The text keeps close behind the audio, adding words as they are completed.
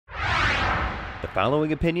The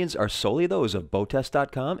following opinions are solely those of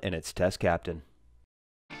BoatTEST.com and its test captain.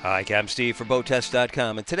 Hi, I'm Steve for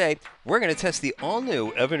BoatTEST.com, and today we're going to test the all-new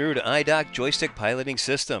Evinrude iDock joystick piloting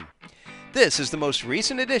system. This is the most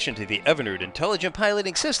recent addition to the Evinrude intelligent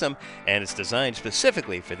piloting system, and it's designed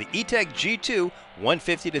specifically for the Joystick G-2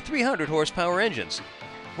 150 to 300 horsepower engines.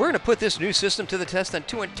 We're going to put this new system to the test on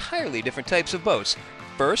two entirely different types of boats.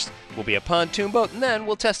 First will be a pontoon boat, and then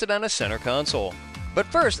we'll test it on a center console. But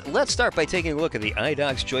first, let's start by taking a look at the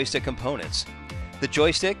iDock's joystick components. The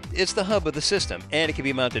joystick is the hub of the system, and it can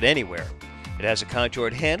be mounted anywhere. It has a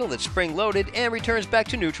contoured handle that's spring-loaded and returns back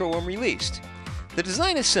to neutral when released. The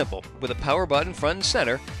design is simple, with a power button front and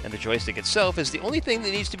center, and the joystick itself is the only thing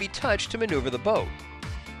that needs to be touched to maneuver the boat.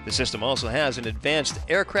 The system also has an advanced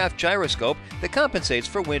aircraft gyroscope that compensates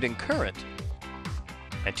for wind and current,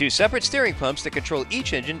 and two separate steering pumps that control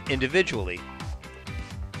each engine individually.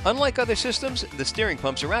 Unlike other systems, the steering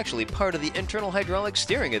pumps are actually part of the internal hydraulic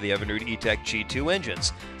steering of the Evinrude Joystick G2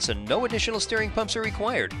 engines, so no additional steering pumps are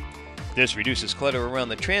required. This reduces clutter around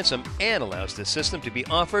the transom and allows this system to be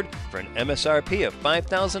offered for an MSRP of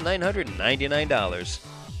 $5,999.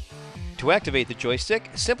 To activate the joystick,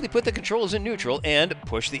 simply put the controls in neutral and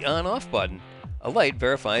push the on-off button. A light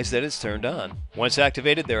verifies that it's turned on. Once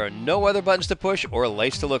activated, there are no other buttons to push or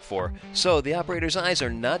lights to look for, so the operator's eyes are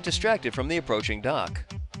not distracted from the approaching dock.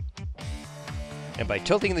 And by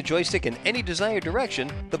tilting the joystick in any desired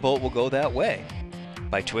direction, the boat will go that way.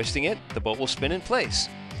 By twisting it, the boat will spin in place.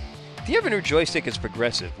 The Evinrude joystick is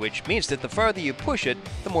progressive, which means that the farther you push it,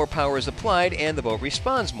 the more power is applied and the boat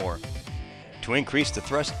responds more. To increase the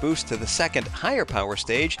thrust boost to the second, higher power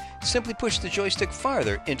stage, simply push the joystick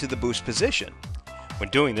farther into the boost position. When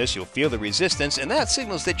doing this, you'll feel the resistance, and that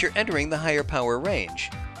signals that you're entering the higher power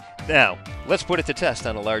range. Now, let's put it to test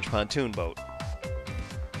on a large pontoon boat.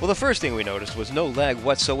 Well, the first thing we noticed was no lag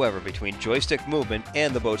whatsoever between joystick movement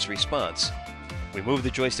and the boat's response. We move the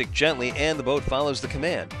joystick gently and the boat follows the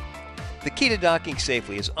command. The key to docking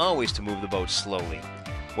safely is always to move the boat slowly.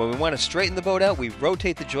 When we want to straighten the boat out, we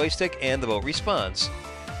rotate the joystick and the boat responds.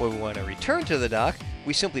 When we want to return to the dock,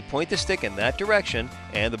 we simply point the stick in that direction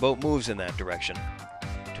and the boat moves in that direction.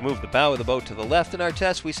 To move the bow of the boat to the left in our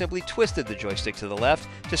test, we simply twisted the joystick to the left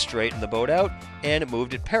to straighten the boat out, and it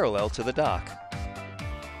moved it parallel to the dock.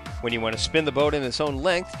 When you want to spin the boat in its own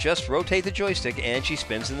length, just rotate the joystick and she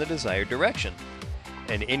spins in the desired direction.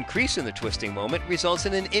 An increase in the twisting moment results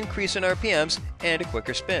in an increase in RPMs and a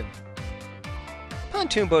quicker spin.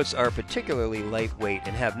 Pontoon boats are particularly lightweight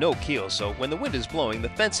and have no keel, so when the wind is blowing, the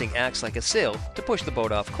fencing acts like a sail to push the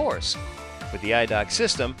boat off course. With the iDock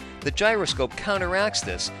system, the gyroscope counteracts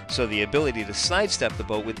this, so the ability to sidestep the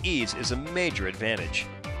boat with ease is a major advantage.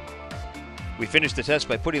 We finished the test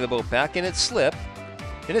by putting the boat back in its slip,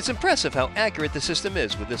 and it's impressive how accurate the system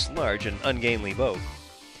is with this large and ungainly boat.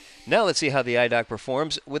 Now let's see how the iDock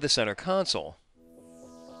performs with the center console.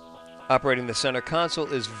 Operating the center console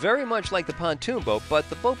is very much like the pontoon boat, but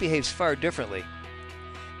the boat behaves far differently.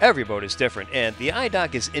 Every boat is different, and the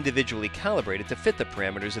iDock is individually calibrated to fit the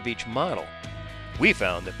parameters of each model. We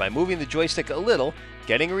found that by moving the joystick a little,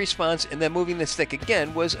 getting a response, and then moving the stick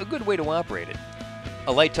again was a good way to operate it.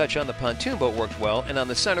 A light touch on the pontoon boat worked well, and on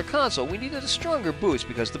the center console we needed a stronger boost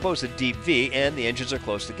because the boat's a deep V and the engines are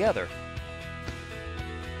close together.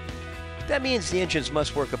 That means the engines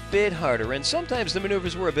must work a bit harder, and sometimes the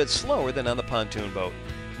maneuvers were a bit slower than on the pontoon boat.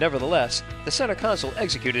 Nevertheless, the center console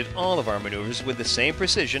executed all of our maneuvers with the same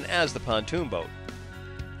precision as the pontoon boat.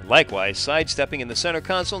 Likewise, sidestepping in the center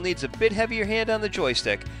console needs a bit heavier hand on the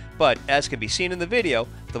joystick, but as can be seen in the video,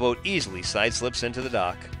 the boat easily sideslips into the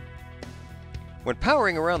dock. When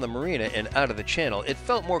powering around the marina and out of the channel, it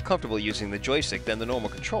felt more comfortable using the joystick than the normal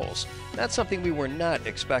controls. That's something we were not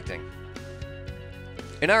expecting.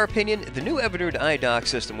 In our opinion, the new Evinrude iDock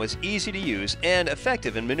system was easy to use and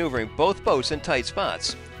effective in maneuvering both boats in tight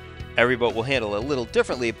spots. Every boat will handle a little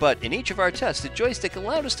differently, but in each of our tests, the joystick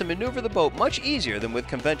allowed us to maneuver the boat much easier than with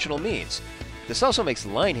conventional means. This also makes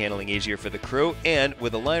line handling easier for the crew, and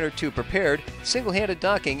with a line or two prepared, single-handed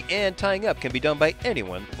docking and tying up can be done by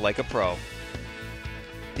anyone like a pro.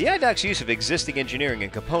 The iDock's use of existing engineering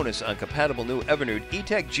and components on compatible new Evinrude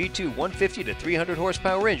Joystick G2 150 to 300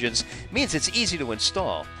 horsepower engines means it's easy to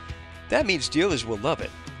install. That means dealers will love it.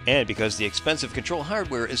 And because the expensive control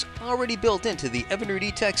hardware is already built into the Evinrude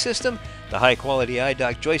E-Tech system, the high-quality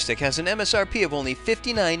iDock joystick has an MSRP of only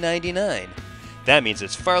 $59.99. That means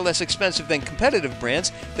it's far less expensive than competitive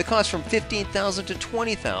brands that cost from $15,000 to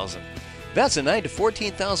 $20,000. That's a $9,000 to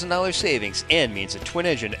 $14,000 savings and means a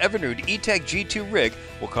twin-engine Evinrude Joystick G2 rig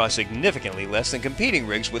will cost significantly less than competing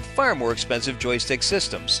rigs with far more expensive joystick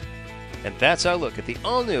systems. And that's our look at the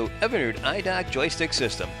all-new Evinrude iDock Joystick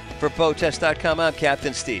System. For BoatTEST.com, I'm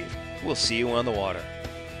Captain Steve. We'll see you on the water.